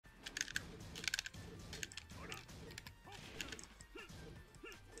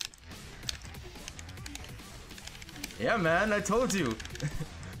Yeah, man, I told you.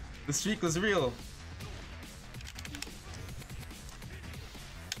 The streak was real.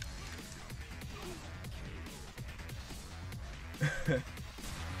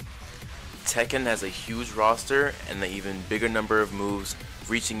 Tekken has a huge roster and an even bigger number of moves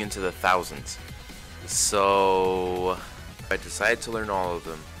reaching into the thousands. So I decided to learn all of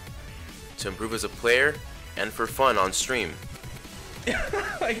them to improve as a player and for fun on stream.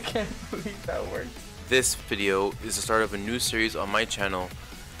 I can't believe that worked. This video is the start of a new series on my channel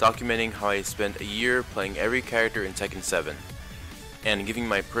documenting how I spent a year playing every character in Tekken 7 and giving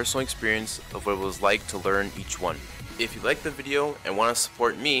my personal experience of what it was like to learn each one. If you like the video and want to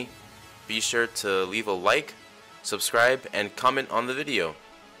support me, be sure to leave a like, subscribe, and comment on the video.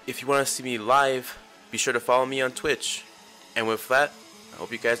 If you want to see me live, be sure to follow me on Twitch. And with that, I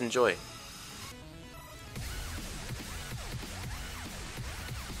hope you guys enjoy.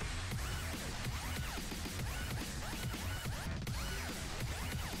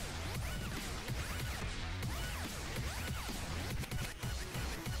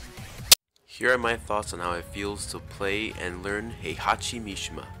 Here are my thoughts on how it feels to play and learn Heihachi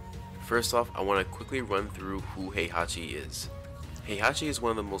Mishima. First off, I want to quickly run through who Heihachi is. Heihachi is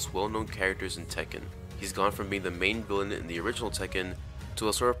one of the most well-known characters in Tekken. He's gone from being the main villain in the original Tekken to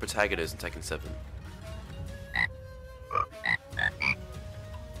a sort of protagonist in Tekken 7.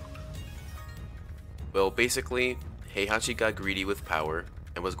 Well, basically, Heihachi got greedy with power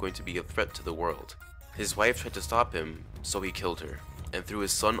and was going to be a threat to the world. His wife tried to stop him, so he killed her and threw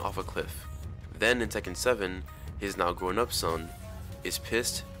his son off a cliff. Then in Tekken 7, his now grown-up son is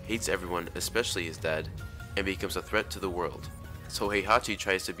pissed, hates everyone, especially his dad, and becomes a threat to the world. So Heihachi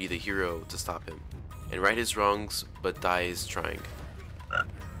tries to be the hero to stop him, and right his wrongs, but dies trying.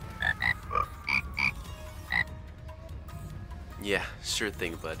 Yeah, sure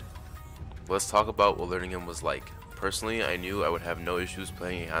thing, bud. Let's talk about what learning him was like. Personally, I knew I would have no issues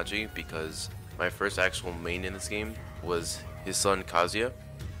playing Heihachi because my first actual main in this game was his son Kazuya.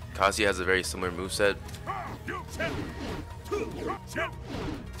 Kazuya has a very similar moveset,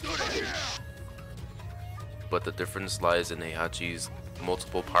 but the difference lies in Heihachi's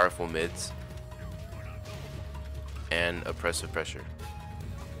multiple powerful mids and oppressive pressure.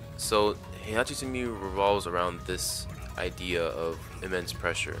 So Heihachi to me revolves around this idea of immense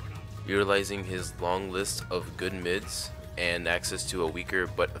pressure, utilizing his long list of good mids and access to a weaker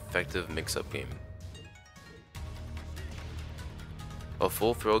but effective mix-up game. A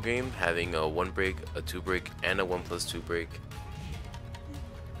full throw game having a 1 break, a 2 break, and a 1+2 break.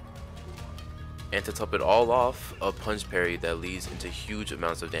 And to top it all off, a punch parry that leads into huge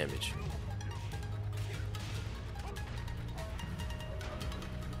amounts of damage.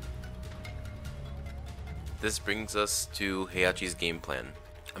 This brings us to Heihachi's game plan.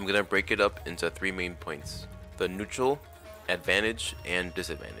 I'm gonna break it up into 3 main points: the neutral, advantage, and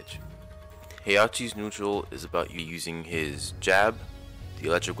disadvantage. Heihachi's neutral is about you using his jab, the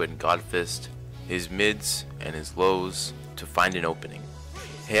electric wind god fist, his mids, and his lows to find an opening.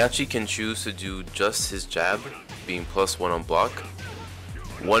 Heihachi can choose to do just his jab, being +1 on block,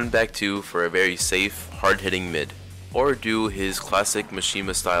 1 back 2 for a very safe, hard-hitting mid, or do his classic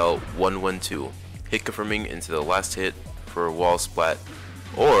Mishima style 1-1-2, hit confirming into the last hit for a wall splat,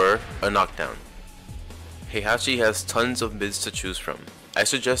 or a knockdown. Heihachi has tons of mids to choose from. I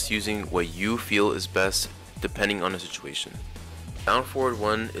suggest using what you feel is best depending on the situation. Down forward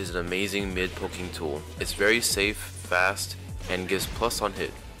 1 is an amazing mid poking tool. It's very safe, fast, and gives plus on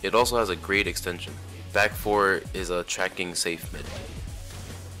hit. It also has a great extension. Back 4 is a tracking safe mid.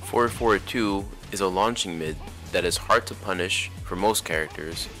 Forward 2 is a launching mid that is hard to punish for most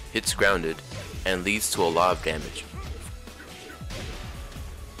characters, hits grounded, and leads to a lot of damage.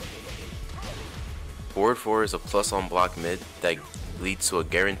 Forward 4 is a plus on block mid that leads to a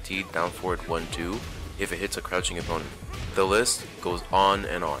guaranteed down forward 1-2 if it hits a crouching opponent. The list goes on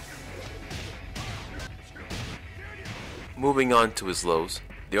and on. Moving on to his lows.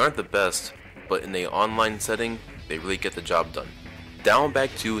 They aren't the best, but in an online setting, they really get the job done. Down back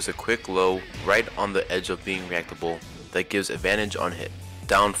 2 is a quick low right on the edge of being reactable that gives advantage on hit.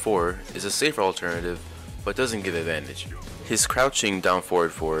 Down 4 is a safer alternative, but doesn't give advantage. His crouching down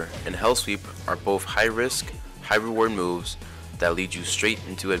forward 4 and hell sweep are both high risk, high reward moves that lead you straight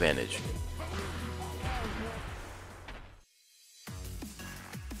into advantage.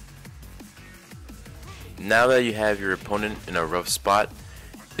 Now that you have your opponent in a rough spot,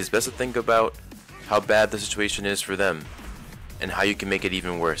 it's best to think about how bad the situation is for them and how you can make it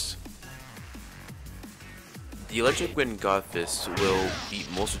even worse. The Electric Wind God Fist will beat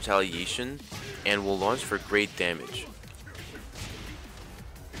most retaliation and will launch for great damage.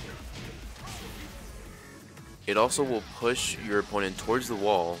 It also will push your opponent towards the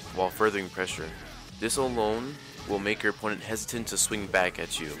wall while furthering pressure. This alone will make your opponent hesitant to swing back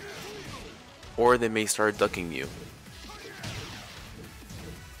at you, or they may start ducking you.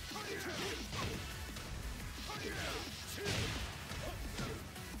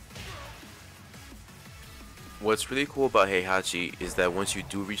 What's really cool about Heihachi is that once you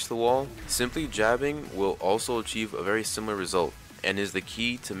do reach the wall, simply jabbing will also achieve a very similar result, and is the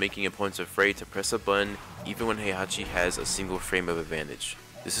key to making opponents afraid to press a button even when Heihachi has a single frame of advantage.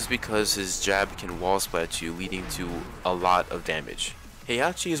 This is because his jab can wall splat you, leading to a lot of damage.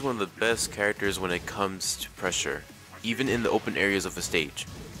 Heihachi is one of the best characters when it comes to pressure, even in the open areas of the stage.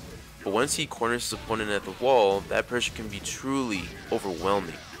 But once he corners his opponent at the wall, that pressure can be truly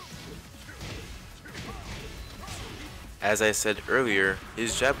overwhelming. As I said earlier,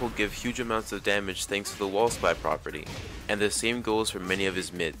 his jab will give huge amounts of damage thanks to the wall splat property, and the same goes for many of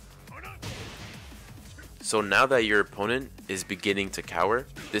his mid. So now that your opponent is beginning to cower,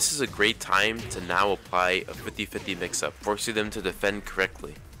 this is a great time to now apply a 50-50 mix-up, forcing them to defend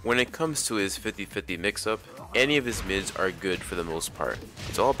correctly. When it comes to his 50-50 mix-up, any of his mids are good for the most part.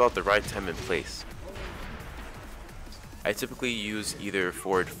 It's all about the right time and place. I typically use either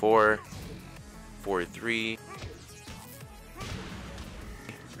forward 4, forward 3,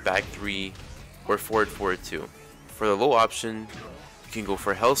 back 3, or forward 2. For the low option, you can go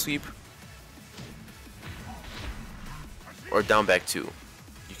for hell sweep or down back 2.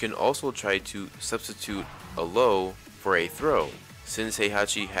 You can also try to substitute a low for a throw, since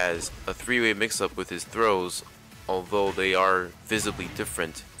Heihachi has a 3-way mix-up with his throws. Although they are visibly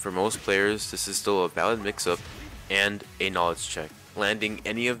different, for most players this is still a valid mix-up and a knowledge check. Landing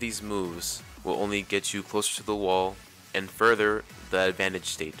any of these moves will only get you closer to the wall and further the advantage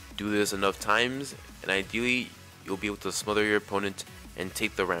state. Do this enough times and ideally you'll be able to smother your opponent and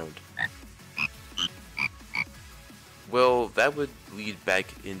take the round. Well, that would lead back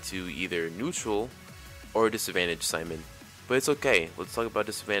into either neutral or disadvantage, Simon. But it's okay, let's talk about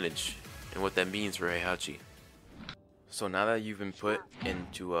disadvantage and what that means for Heihachi. So now that you've been put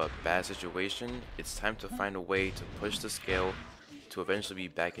into a bad situation, it's time to find a way to push the scale to eventually be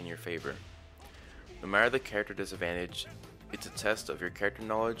back in your favor. No matter the character disadvantage, it's a test of your character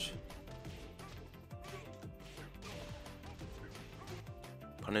knowledge,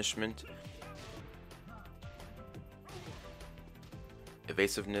 punishment,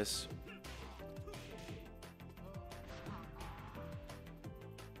 evasiveness,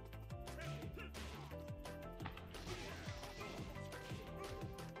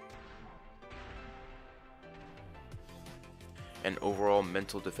 and overall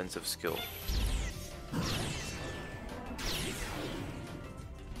mental defensive skill.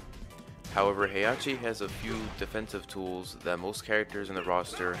 However, Heihachi has a few defensive tools that most characters in the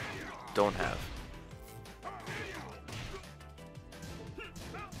roster don't have.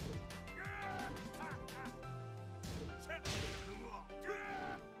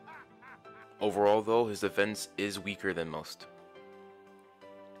 Overall though, his defense is weaker than most.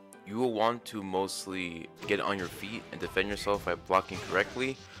 You will want to mostly get on your feet and defend yourself by blocking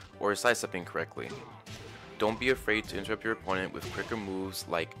correctly or sidestepping correctly. Don't be afraid to interrupt your opponent with quicker moves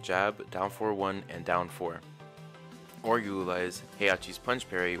like jab, down 4-1, and down 4. Or utilize Heihachi's punch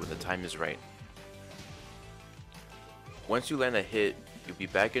parry when the time is right. Once you land a hit, you'll be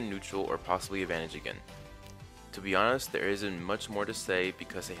back in neutral or possibly advantage again. To be honest, there isn't much more to say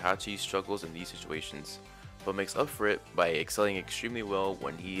because Heihachi struggles in these situations, but makes up for it by excelling extremely well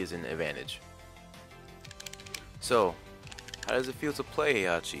when he is in advantage. So, how does it feel to play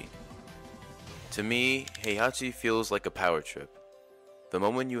Heihachi? To me, Heihachi feels like a power trip. The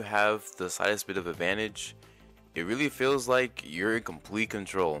moment you have the slightest bit of advantage, it really feels like you're in complete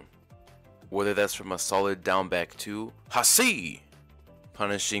control. Whether that's from a solid down back 2, Hasi!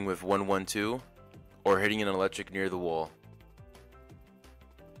 Punishing with 1-1-2, or hitting an electric near the wall.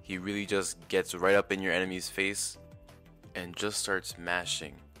 He really just gets right up in your enemy's face and just starts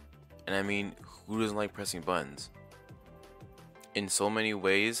mashing. And I mean, who doesn't like pressing buttons? In so many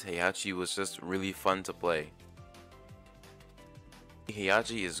ways, Heihachi was just really fun to play.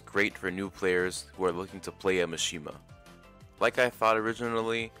 Heihachi is great for new players who are looking to play a Mishima. Like I thought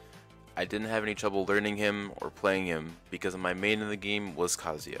originally, I didn't have any trouble learning him or playing him because my main in the game was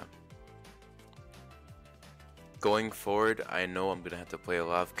Kazuya. Going forward, I know I'm going to have to play a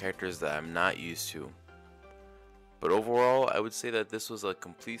lot of characters that I'm not used to. But overall, I would say that this was a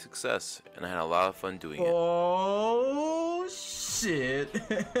complete success and I had a lot of fun doing it. Oh shit.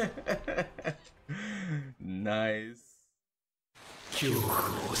 Nice.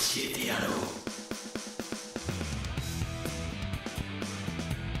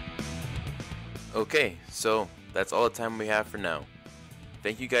 Okay, so that's all the time we have for now.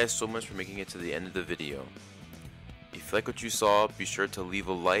 Thank you guys so much for making it to the end of the video. If you like what you saw, be sure to leave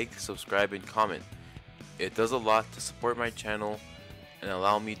a like, subscribe, and comment. It does a lot to support my channel and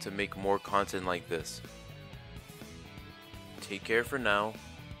allow me to make more content like this. Take care for now,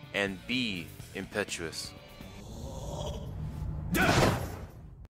 and be impetuous.